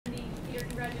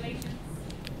congratulations.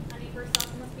 Andy, first off,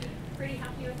 you must be pretty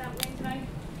happy with that win tonight.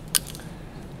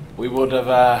 We would have,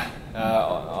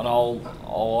 on all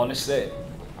honesty,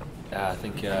 I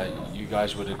think you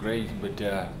guys would agree, we'd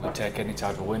take any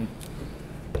type of win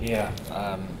here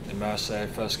in Marseille.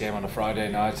 First game on a Friday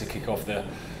night to kick off the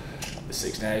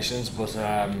Six Nations, but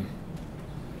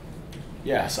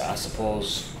yes, I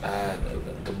suppose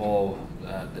the more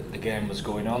the game was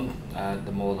going on,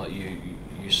 the more that you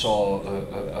saw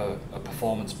a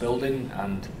performance building,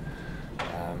 and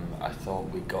I thought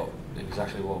we got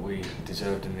exactly what we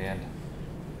deserved in the end.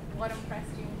 What impressed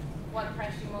you? What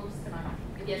impressed you most tonight?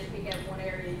 If you had to pick out one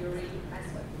area you were really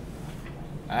impressed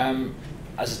with.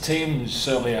 As a team,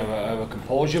 certainly our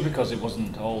composure, because it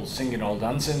wasn't all singing, all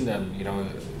dancing. You know,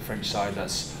 French side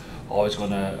that's always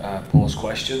going to pose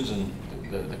questions, and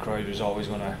the crowd is always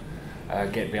going to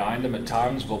get behind them at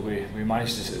times. But we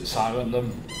managed to silence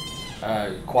them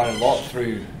quite a lot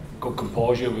through good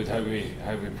composure with how we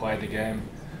played the game.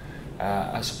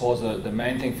 I suppose the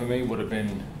main thing for me would have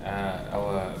been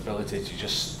our ability to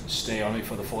just stay on it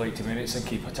for the full 80 minutes and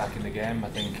keep attacking the game. I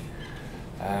think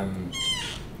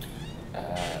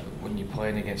when you're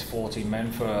playing against 14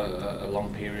 men for a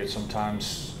long period,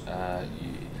 sometimes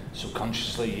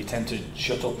subconsciously you tend to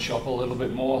shut up shop a little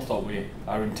bit more. I thought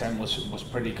our intent was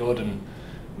pretty good, and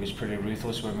we was pretty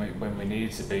ruthless when we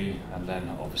needed to be. And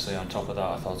then obviously on top of that,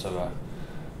 I thought our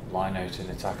line out in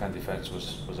attack and defence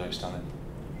was outstanding.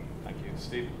 Thank you,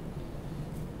 Steve.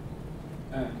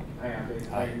 Hi Andy.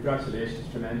 Hi. Congratulations,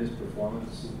 tremendous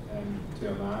performance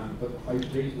to a man. But how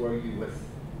pleased were you with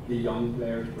the young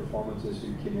players' performances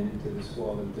who came into the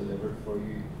squad and delivered for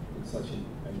you in such an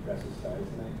impressive style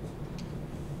tonight?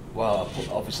 Well,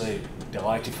 obviously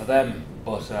delighted for them,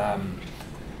 but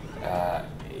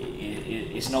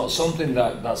it's not something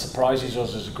that surprises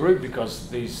us as a group, because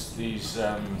these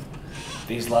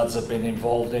lads have been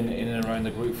involved in and around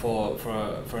the group for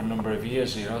a number of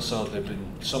years, you know. So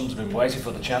some's been waiting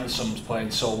for the chance. Some's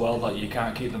playing so well that you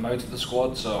can't keep them out of the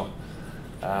squad. So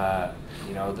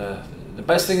you know, the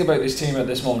best thing about this team at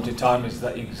this moment in time is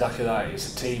that exactly that.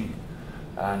 It's a team,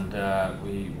 and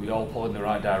we all pull in the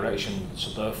right direction.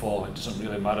 So therefore, it doesn't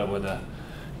really matter whether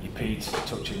you're Pete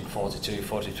touching 42,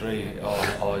 43,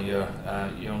 or you're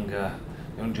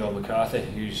young Joe McCarthy,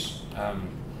 who's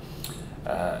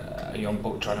a young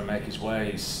buck trying to make his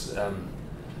way.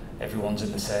 Everyone's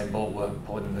in the same boat. We're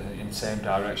pulling in the same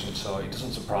direction. So it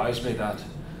doesn't surprise me that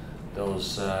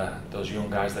those young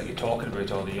guys that you're talking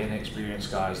about, or the inexperienced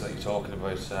guys that you're talking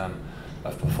about,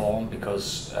 have performed,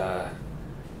 because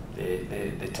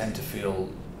they tend to feel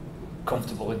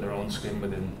comfortable in their own skin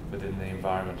within the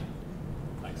environment.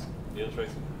 Thanks. Neil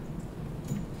Tracy.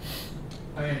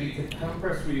 Hi Andy, how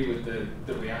impressed were you with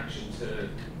the reaction to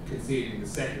conceding the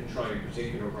second try in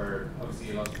particular, where obviously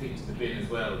you lost Pete to the bin as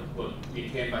well, but you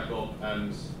came back up,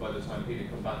 and by the time Pete had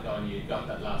come back on, you got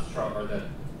that last try, or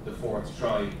the fourth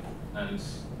try, and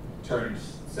turned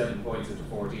 7 points into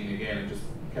 14 again, and just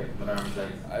kept them at arm's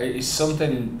length. It's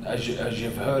something, as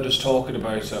you've heard us talking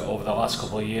about over the last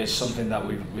couple of years, something that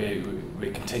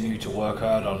we continue to work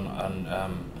hard on, and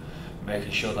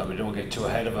making sure that we don't get too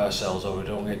ahead of ourselves, or we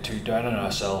don't get too down on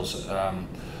ourselves.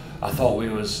 I thought we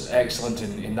was excellent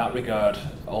in that regard,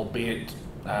 albeit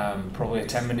probably a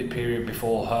 10-minute period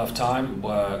before half time,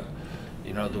 where,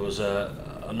 you know, there was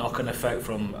a knock-on effect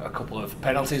from a couple of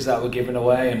penalties that were given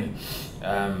away,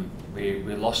 and we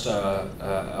lost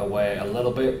our way a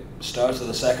little bit start of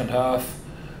the second half,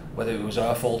 whether it was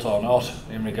our fault or not,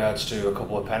 in regards to a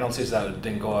couple of penalties that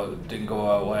didn't go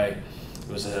our way. It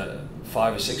was a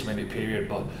 5 or 6 minute period,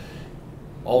 but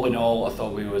all in all, I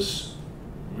thought we was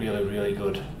really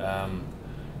good.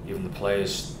 Even the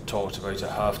players talked about at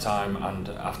half time and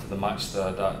after the match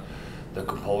that the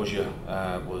composure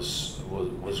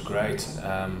was great,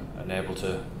 and able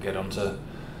to get onto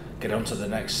the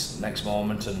next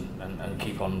moment and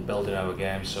keep on building our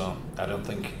game. So I don't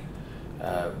think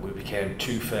we became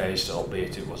too phased,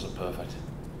 albeit it wasn't perfect.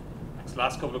 Thanks.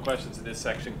 Last couple of questions in this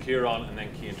section. Kieran and then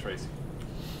Cian Tracy.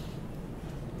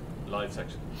 Live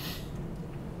section.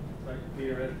 Right,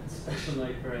 Peter, a special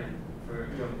night for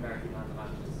Joe McCarthy, man the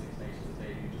match of the Six Nations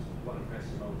debut. Just what impressed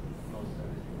you most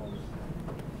about his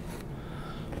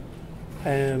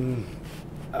performance?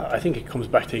 I think it comes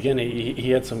back to, again, he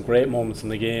had some great moments in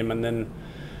the game, and then,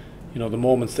 you know, the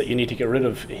moments that you need to get rid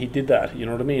of, he did that, you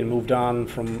know what I mean, moved on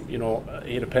from, you know,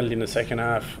 he had a penalty in the second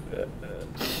half,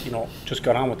 you know, just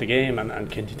got on with the game and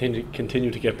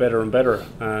continue to get better and better,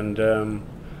 and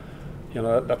you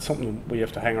know, that's something we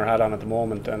have to hang our hat on at the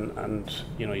moment, and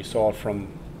you know, you saw it from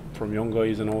young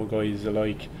guys and old guys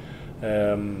alike,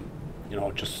 you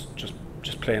know,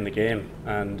 just playing the game,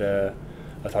 and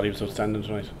I thought he was outstanding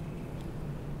tonight.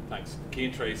 Thanks.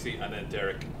 Keane Tracy and then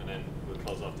Derek, and then we'll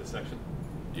close off this section.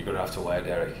 You're going to have to wear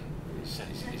Derek.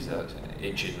 He's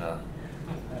itching now.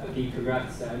 Pete,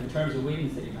 congrats. In terms of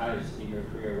wins that you've had in your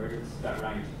career, where does that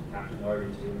rank Captain of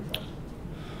Ireland to you?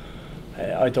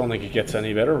 I don't think it gets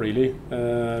any better, really.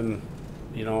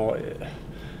 You know,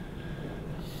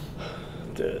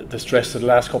 the stress of the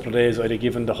last couple of days, I'd have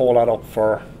given the whole lot up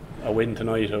for a win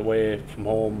tonight away from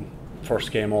home.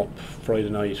 First game up Friday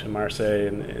night in Marseille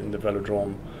in the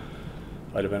Velodrome.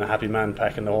 I'd have been a happy man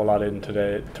packing the whole lot in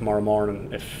tomorrow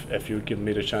morning if you'd given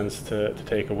me the chance to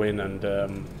take a win. And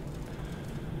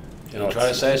you know, trying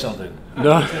to say something?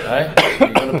 No. Right? You're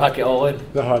going to pack it all in?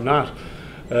 No, I'm not.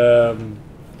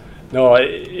 No,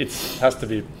 it has to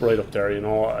be right up there. You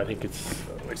know, I think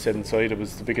I said inside it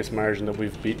was the biggest margin that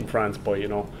we've beaten France by. You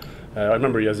know, I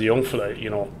remember as a young fella, you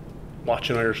know,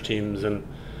 watching Irish teams and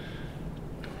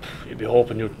you'd be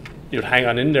hoping you'd hang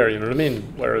on in there. You know what I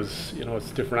mean? Whereas, you know, it's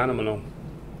a different animal now.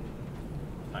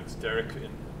 Thanks, Derek.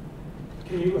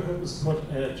 Can you help us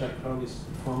put Jack Crowley's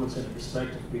performance into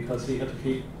perspective, because he had to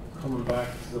keep coming back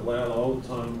to the well all the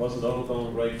time, wasn't all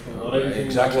going right from not everything.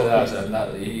 Exactly that, and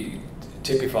that he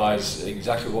typifies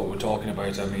exactly what we're talking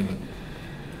about. I mean,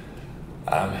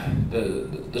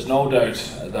 there's no doubt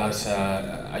that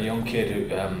a young kid who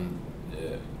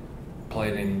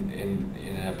played in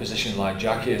a position like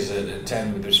Jackie is at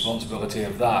 10 with the responsibility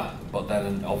of that, but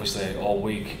then obviously all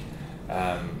week,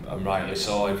 and rightly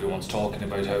so, everyone's talking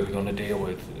about how we're going to deal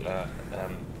with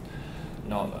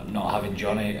not having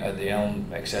Johnny at the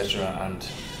helm, etc. And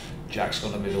Jack's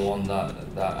going to be the one that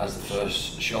has the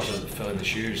first shot at filling the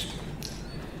shoes.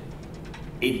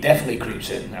 It definitely creeps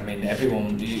in. I mean,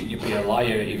 everyone, you'd be a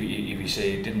liar if you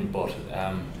say he didn't, but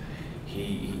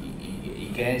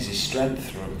he gains his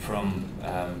strength from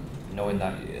knowing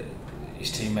that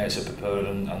his teammates are prepared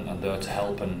and there to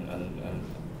help. And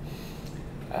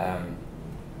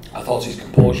I thought his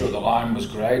composure at the line was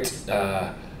great.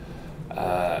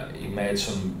 He made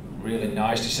some really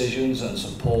nice decisions and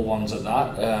some poor ones at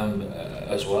that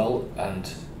as well,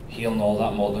 and he'll know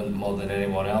that more than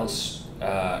anyone else.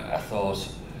 I thought,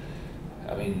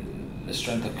 I mean, the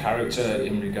strength of character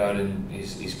in regarding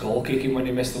his goal kicking when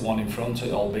he missed the one in front,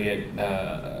 albeit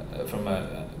from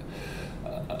a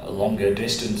longer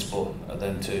distance, but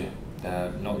then to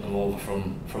knock them over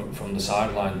from the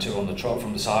sideline, two on the trot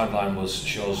from the sideline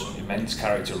shows immense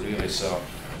character, really. So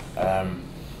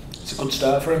it's a good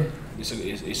start for him. It's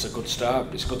a good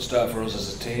start. It's a good start for us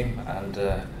as a team, and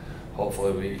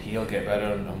hopefully he'll get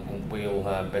better and we'll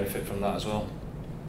benefit from that as well.